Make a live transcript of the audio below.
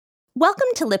Welcome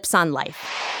to Lips on Life.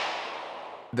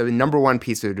 The number one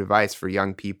piece of advice for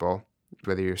young people,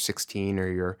 whether you're 16 or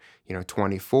you're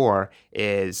 24,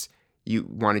 is you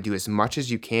want to do as much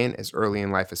as you can as early in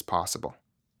life as possible.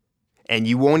 And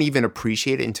you won't even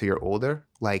appreciate it until you're older.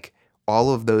 Like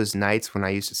all of those nights when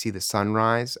I used to see the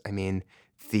sunrise, I mean,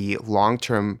 the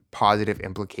long-term positive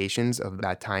implications of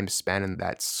that time spent and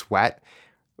that sweat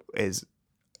is,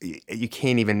 you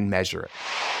can't even measure it.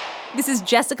 This is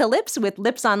Jessica Lips with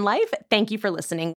Lips on Life. Thank you for listening.